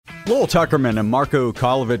Lowell Tuckerman and Marco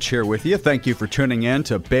Kolovich here with you. Thank you for tuning in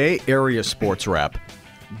to Bay Area Sports Wrap.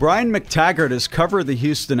 Brian McTaggart has covered the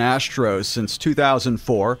Houston Astros since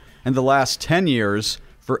 2004 and the last 10 years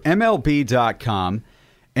for MLB.com.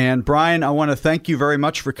 And Brian, I want to thank you very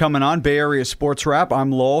much for coming on Bay Area Sports Wrap.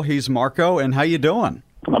 I'm Lowell, he's Marco, and how you doing?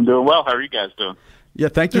 I'm doing well. How are you guys doing? Yeah,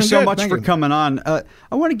 thank you so much for coming on. I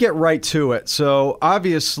want to get right to it. So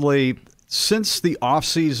obviously, since the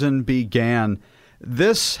offseason began,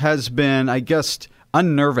 this has been, I guess,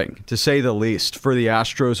 unnerving, to say the least, for the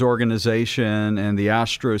Astros organization and the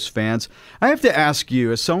Astros fans. I have to ask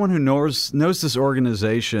you, as someone who knows this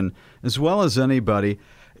organization as well as anybody,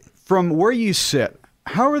 from where you sit,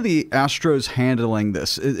 how are the Astros handling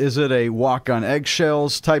this? Is it a walk on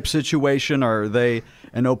eggshells type situation? Are they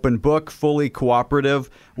an open book, fully cooperative?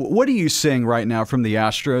 What are you seeing right now from the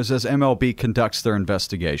Astros as MLB conducts their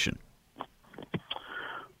investigation?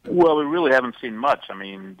 Well, we really haven't seen much. I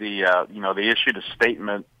mean, they issued a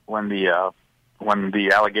statement when the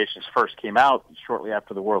allegations first came out shortly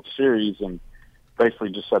after the World Series, and basically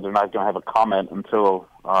just said they're not going to have a comment until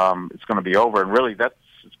it's going to be over. And really,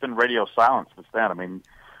 it's been radio silence since then. I mean,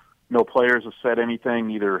 no players have said anything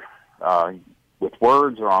either with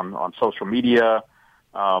words or on social media.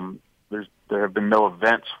 There have been no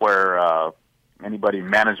events where anybody in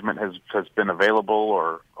management has been available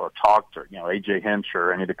or talked, or AJ Hinch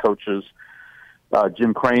or any of the coaches.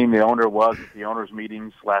 Jim Crane, the owner, was at the owners'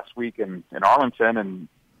 meetings last week in Arlington, and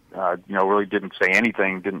really didn't say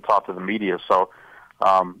anything, didn't talk to the media. So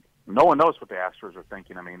no one knows what the Astros are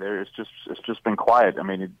thinking. I mean, it's just been quiet. I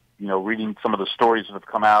mean, reading some of the stories that have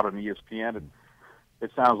come out on ESPN,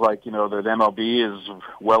 it sounds like, that MLB is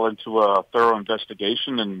well into a thorough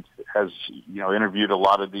investigation and has, interviewed a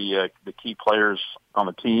lot of the key players on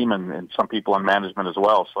the team and some people in management as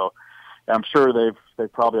well. So I'm sure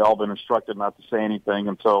they've probably all been instructed not to say anything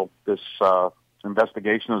until this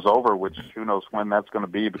investigation is over, which who knows when that's going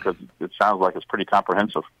to be, because it sounds like it's pretty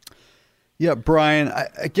comprehensive. Yeah, Brian,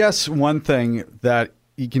 I guess one thing that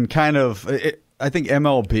you can kind of I think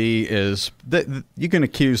MLB is you can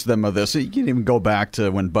accuse them of this. You can even go back to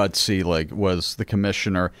when Bud Selig was the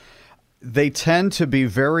commissioner. They tend to be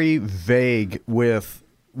very vague with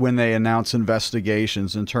when they announce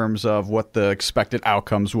investigations in terms of what the expected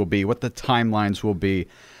outcomes will be, what the timelines will be.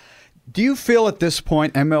 Do you feel at this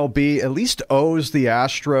point MLB at least owes the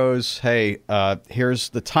Astros, hey, here's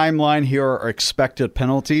the timeline, here are expected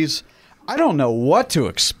penalties? I don't know what to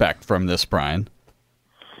expect from this, Brian.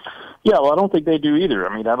 Yeah, well, I don't think they do either.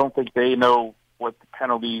 I mean, I don't think they know what the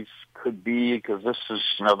penalties could be, because this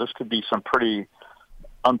could be some pretty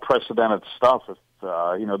unprecedented stuff if,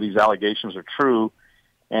 these allegations are true.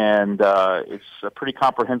 And it's a pretty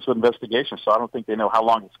comprehensive investigation, so I don't think they know how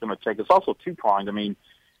long it's going to take. It's also two-pronged. I mean,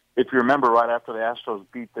 if you remember, right after the Astros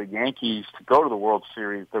beat the Yankees to go to the World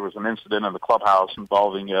Series, there was an incident in the clubhouse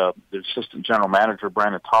involving the assistant general manager,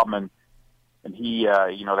 Brandon Taubman. And he,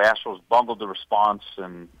 the Astros bungled the response,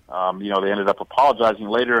 and, they ended up apologizing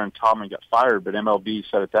later, and Taubman got fired. But MLB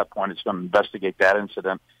said at that point it's going to investigate that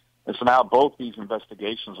incident. And so now both these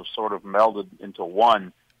investigations have sort of melded into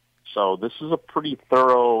one. So this is a pretty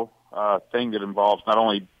thorough thing that involves not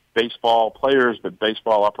only baseball players, but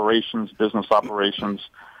baseball operations, business operations,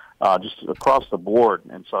 just across the board.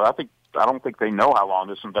 And so I don't think they know how long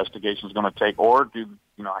this investigation is going to take, or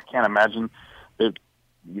I can't imagine that,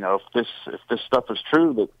 if this stuff is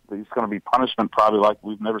true, that there's going to be punishment probably like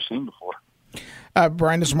we've never seen before.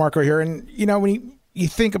 Brian, this is Marco here. And, when you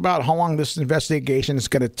think about how long this investigation is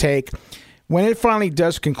going to take, when it finally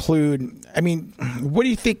does conclude, I mean, what do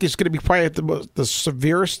you think is going to be probably the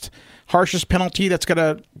severest, harshest penalty that's going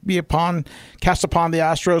to be cast upon the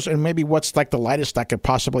Astros, and maybe what's like the lightest that could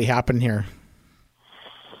possibly happen here?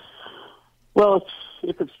 Well,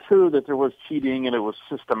 if it's true that there was cheating and it was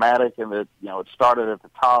systematic and that, it started at the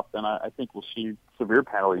top, then I think we'll see severe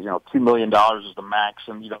penalties. $2 million is the max.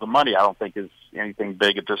 And, the money I don't think is anything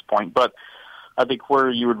big at this point. But I think where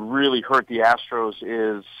you would really hurt the Astros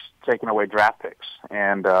is taking away draft picks.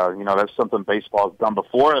 And, that's something baseball has done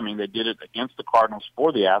before. I mean, they did it against the Cardinals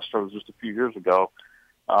for the Astros just a few years ago.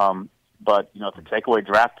 But, to take away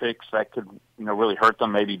draft picks, that could, really hurt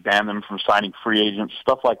them, maybe ban them from signing free agents.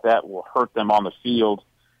 Stuff like that will hurt them on the field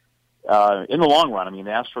in the long run. I mean,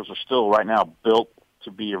 the Astros are still right now built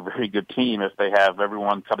to be a very good team. If they have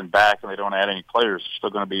everyone coming back and they don't add any players, they're still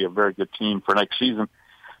going to be a very good team for next season.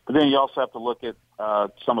 But then you also have to look at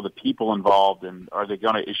some of the people involved, and are they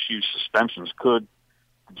going to issue suspensions? Could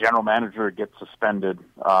the general manager get suspended,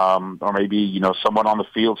 or maybe, someone on the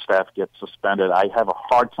field staff gets suspended? I have a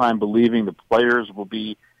hard time believing the players will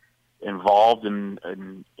be involved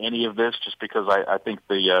in any of this, just because I think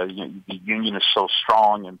the union is so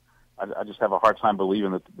strong, and I just have a hard time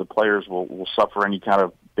believing that the players will suffer any kind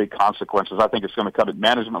of big consequences. I think it's going to come at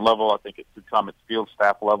management level. I think it could come at field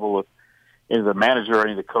staff level with either the manager or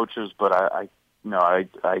any of the coaches. But I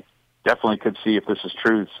definitely could see, if this is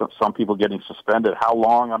true, some people getting suspended. How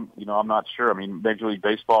long? I'm not sure. I mean, Major League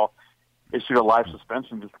Baseball issued a life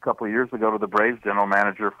suspension just a couple of years ago to the Braves general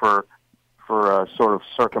manager for sort of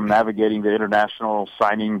circumnavigating the international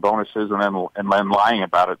signing bonuses and then lying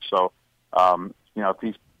about it. So,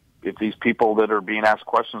 if these people that are being asked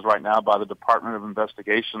questions right now by the Department of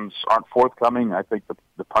Investigations aren't forthcoming, I think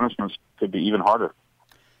the punishments could be even harder.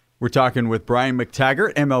 We're talking with Brian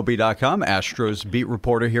McTaggart, MLB.com, Astros beat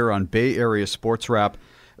reporter here on Bay Area Sports Wrap.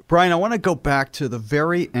 Brian, I want to go back to the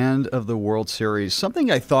very end of the World Series.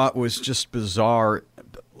 Something I thought was just bizarre,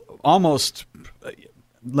 almost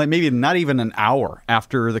like maybe not even an hour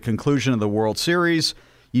after the conclusion of the World Series.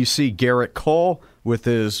 You see Garrett Cole with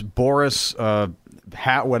his Boris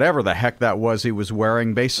hat, whatever the heck that was he was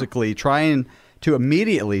wearing, basically trying to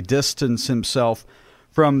immediately distance himself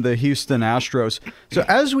from the Houston Astros. So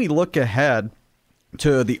as we look ahead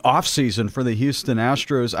to the offseason for the Houston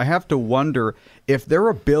Astros, I have to wonder if their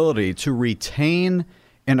ability to retain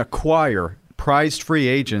and acquire prized free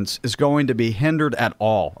agents is going to be hindered at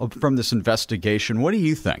all from this investigation. What do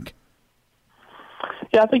you think?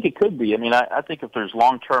 Yeah, I think it could be. I mean, I think if there's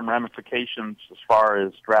long-term ramifications as far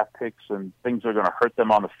as draft picks and things that are going to hurt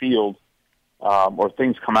them on the field, or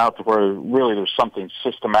things come out to where really there's something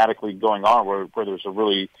systematically going on where there's a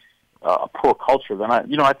really a poor culture, then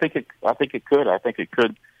I think it could. I think it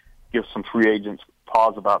could give some free agents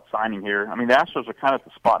pause about signing here. I mean, the Astros are kind of at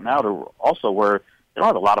the spot now to also where they don't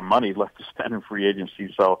have a lot of money left to spend in free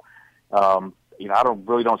agency. So, I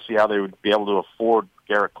don't see how they would be able to afford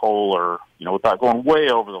Garrett Cole, or without going way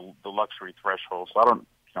over the luxury threshold. So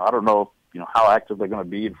I don't know how active they're going to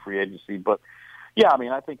be in free agency. But yeah, I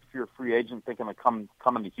mean, I think if you're a free agent thinking of coming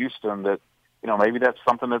to Houston, that maybe that's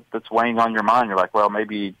something that's weighing on your mind. You're like, well,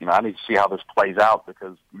 maybe I need to see how this plays out,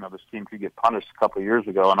 because this team could get punished a couple of years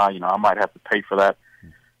ago, and I might have to pay for that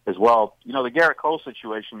as well. The Garrett Cole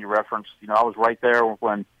situation you referenced. I was right there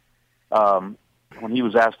when he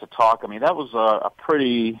was asked to talk. I mean, that was a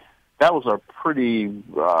pretty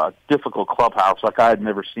difficult clubhouse like I had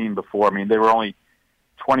never seen before. I mean, they were only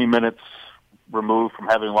 20 minutes removed from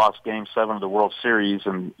having lost Game 7 of the World Series,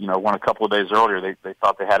 and when a couple of days earlier they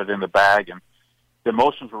thought they had it in the bag, and the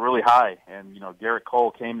emotions were really high. And Garrett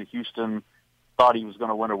Cole came to Houston, thought he was going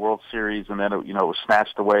to win a World Series, and then it was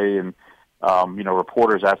snatched away. And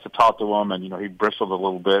reporters asked to talk to him, and he bristled a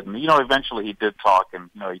little bit, and eventually he did talk, and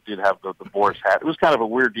he did have the Boris hat. It was kind of a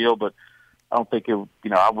weird deal, but I don't think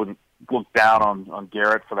I wouldn't look down on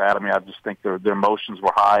Garrett for that. I mean, I just think their emotions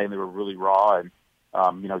were high and they were really raw, and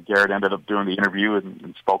Garrett ended up doing the interview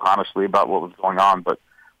and spoke honestly about what was going on. But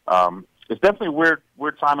it's definitely a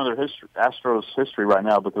weird time in their history, Astros history right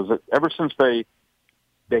now, because ever since they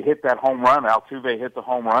hit that home run, Altuve hit the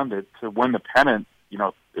home run to win the pennant,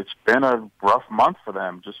 it's been a rough month for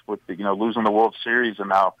them, just with losing the World Series, and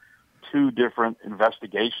now 2 different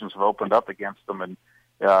investigations have opened up against them, and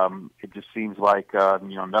it just seems like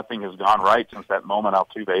nothing has gone right since that moment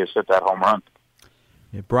Altuve has hit that home run.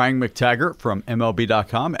 Yeah, Brian McTaggart from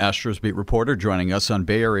MLB.com, Astros beat reporter, joining us on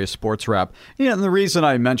Bay Area Sports Wrap. And the reason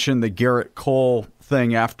I mentioned the Garrett Cole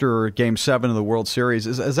thing after Game 7 of the World Series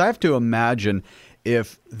is, as I have to imagine,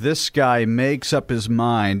 if this guy makes up his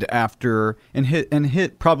mind after and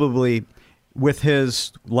hit probably with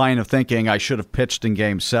his line of thinking, I should have pitched in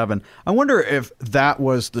Game 7. I wonder if that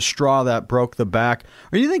was the straw that broke the back.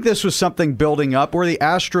 Or do you think this was something building up where the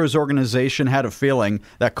Astros organization had a feeling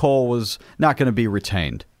that Cole was not going to be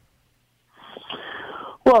retained?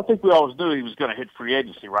 Well, I think we always knew he was going to hit free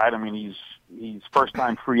agency, right? I mean, he's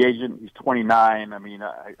first-time free agent. He's 29. I mean,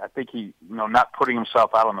 I think he, not putting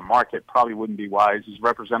himself out on the market probably wouldn't be wise. He's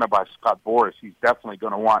represented by Scott Boras. He's definitely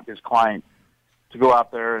going to want his client to go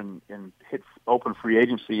out there and hit open free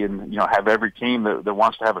agency and, have every team that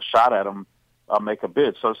wants to have a shot at him make a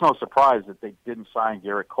bid. So it's no surprise that they didn't sign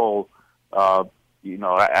Garrett Cole, when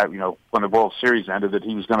the World Series ended, that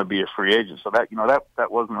he was going to be a free agent. So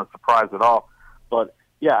that wasn't a surprise at all. But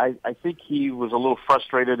yeah, I think he was a little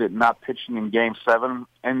frustrated at not pitching in Game 7,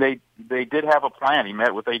 and they did have a plan. He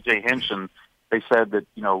met with A.J. Hinch, and they said that,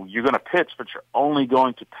 you're going to pitch, but you're only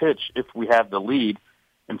going to pitch if we have the lead.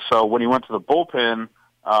 And so when he went to the bullpen,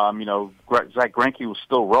 Zach Greinke was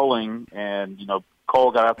still rolling, and,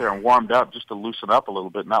 Cole got out there and warmed up just to loosen up a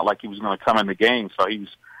little bit, not like he was going to come in the game. So he was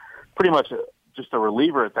pretty much just a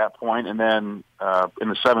reliever at that point. And then in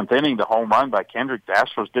the seventh inning, the home run by Kendrick, the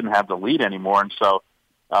Astros didn't have the lead anymore. And so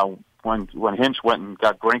when Hinch went and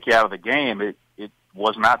got Greinke out of the game, it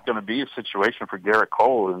was not going to be a situation for Garrett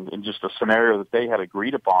Cole, and just a scenario that they had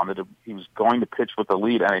agreed upon, that he was going to pitch with the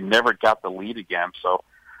lead, and he never got the lead again. So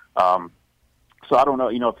I don't know,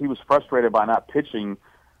 if he was frustrated by not pitching,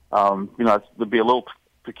 it'd be a little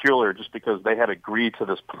peculiar, just because they had agreed to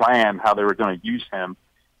this plan, how they were going to use him,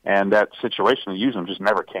 and that situation to use him just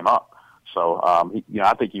never came up. So,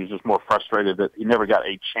 I think he was just more frustrated that he never got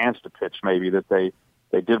a chance to pitch, maybe, that they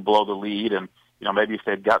did blow the lead, and maybe if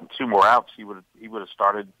they'd gotten 2 more outs, he would have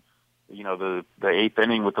started, the eighth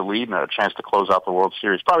inning with the lead and a chance to close out the World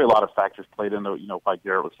Series. Probably a lot of factors played into, why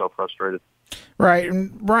Garrett was so frustrated. Right,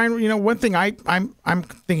 and Brian, one thing I'm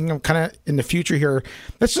thinking of kind of in the future here.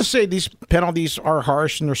 Let's just say these penalties are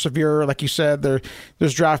harsh and they're severe, like you said.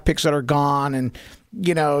 There's draft picks that are gone, and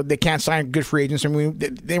they can't sign good free agents. I mean,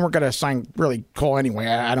 they weren't going to sign really Cole anyway.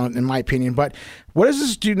 I don't, in my opinion. But what does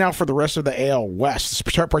this do now for the rest of the AL West,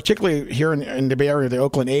 particularly here in the Bay Area, the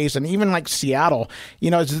Oakland A's, and even like Seattle?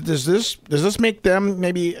 Does this make them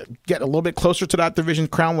maybe get a little bit closer to that division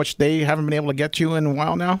crown, which they haven't been able to get to in a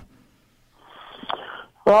while now?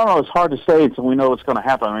 Well, I don't know. It's hard to say until we know what's going to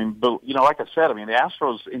happen. I mean, but like I said, the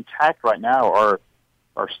Astros intact right now are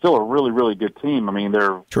still a really, really good team. I mean,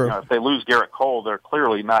 they're if they lose Garrett Cole, they're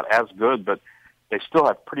clearly not as good, but they still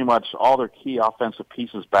have pretty much all their key offensive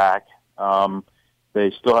pieces back.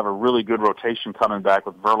 They still have a really good rotation coming back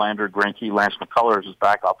with Verlander, Greinke, Lance McCullers is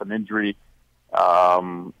back off an injury,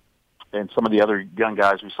 and some of the other young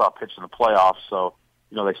guys we saw pitch in the playoffs. So,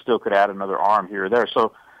 they still could add another arm here or there.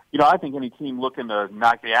 So, I think any team looking to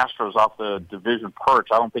knock the Astros off the division perch,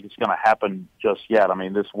 I don't think it's going to happen just yet. I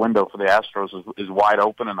mean, this window for the Astros is wide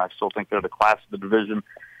open, and I still think they're the class of the division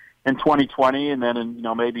in 2020, and then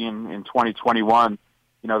maybe in 2021.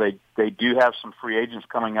 They do have some free agents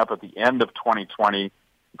coming up at the end of 2020,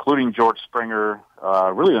 including George Springer,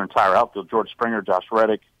 really their entire outfield. George Springer, Josh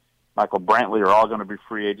Reddick, Michael Brantley are all going to be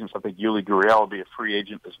free agents. I think Yuli Gurriel will be a free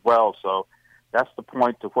agent as well. So that's the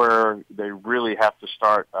point to where they really have to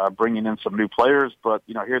start bringing in some new players. But,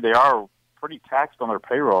 here they are pretty taxed on their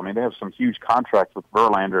payroll. I mean, they have some huge contracts with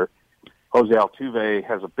Verlander. Jose Altuve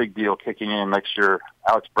has a big deal kicking in next year.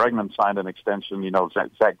 Alex Bregman signed an extension.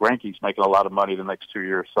 Zach Greinke's making a lot of money the next 2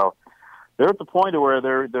 years. So they're at the point where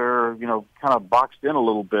they're kind of boxed in a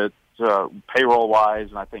little bit payroll-wise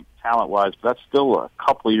and I think talent-wise. But that's still a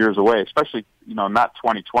couple of years away, especially, not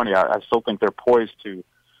 2020. I still think they're poised to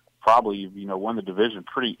probably, win the division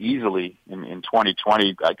pretty easily in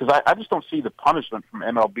 2020, because I just don't see the punishment from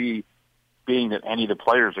MLB being that any of the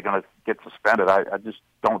players are going to get suspended. I just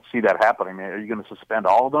don't see that happening. Are you going to suspend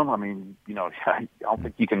all of them? I mean, I don't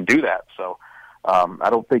think you can do that. So I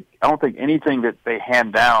don't think anything that they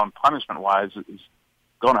hand down punishment-wise is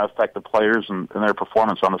going to affect the players and their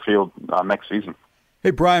performance on the field next season.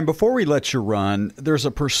 Hey, Brian, before we let you run, there's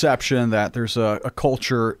a perception that there's a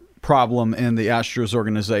culture problem in the Astros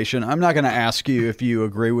organization. I'm not going to ask you if you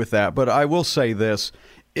agree with that, but I will say this.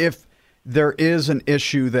 If there is an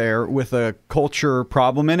issue there with a culture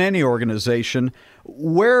problem in any organization,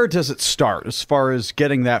 where does it start as far as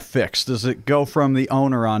getting that fixed? Does it go from the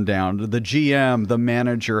owner on down to the GM, the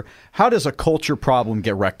manager? How does a culture problem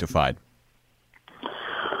get rectified?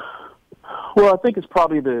 Well, I think it's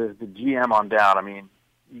probably the GM on down. I mean,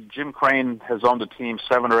 Jim Crane has owned the team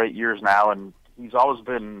 7 or 8 years now, and he's always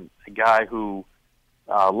been a guy who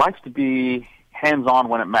likes to be hands-on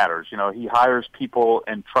when it matters. He hires people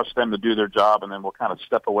and trusts them to do their job, and then will kind of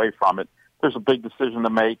step away from it. There's a big decision to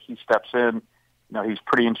make. He steps in. He's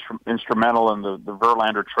pretty instrumental in the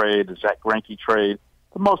Verlander trade, the Zach Greinke trade.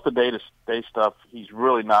 But most of the day-to-day stuff he's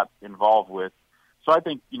really not involved with. So I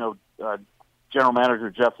think, General Manager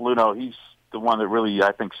Jeff Luhnow, he's the one that really,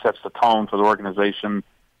 I think, sets the tone for the organization.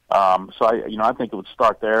 So I think it would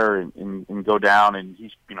start there and go down, and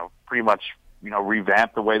he's, pretty much,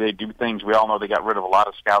 revamped the way they do things. We all know they got rid of a lot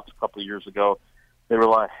of scouts a couple of years ago. They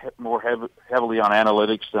rely more heavily on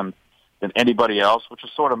analytics than anybody else, which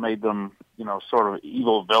has sort of made them, sort of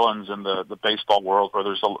evil villains in the baseball world, where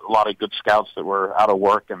there's a lot of good scouts that were out of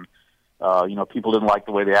work, and people didn't like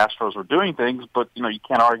the way the Astros were doing things. But you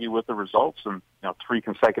can't argue with the results, and 3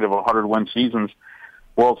 consecutive 100-win seasons.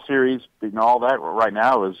 World Series, all that right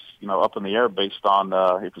now is, up in the air based on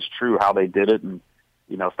if it's true how they did it, and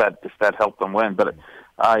if that helped them win. But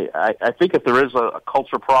I think if there is a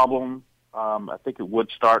culture problem, I think it would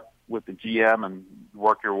start with the GM and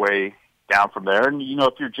work your way down from there. And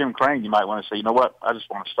if you're Jim Crane, you might want to say, I just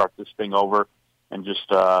want to start this thing over and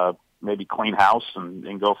just maybe clean house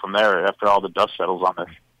and go from there after all the dust settles on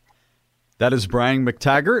this. That is Brian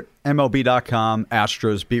McTaggart, MLB.com,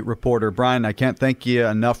 Astros beat reporter. Brian, I can't thank you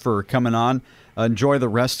enough for coming on. Enjoy the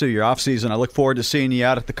rest of your offseason. I look forward to seeing you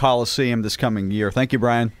out at the Coliseum this coming year. Thank you,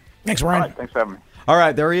 Brian. Thanks, Brian. All right, thanks for having me. All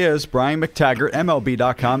right, there he is, Brian McTaggart,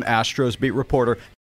 MLB.com, Astros beat reporter.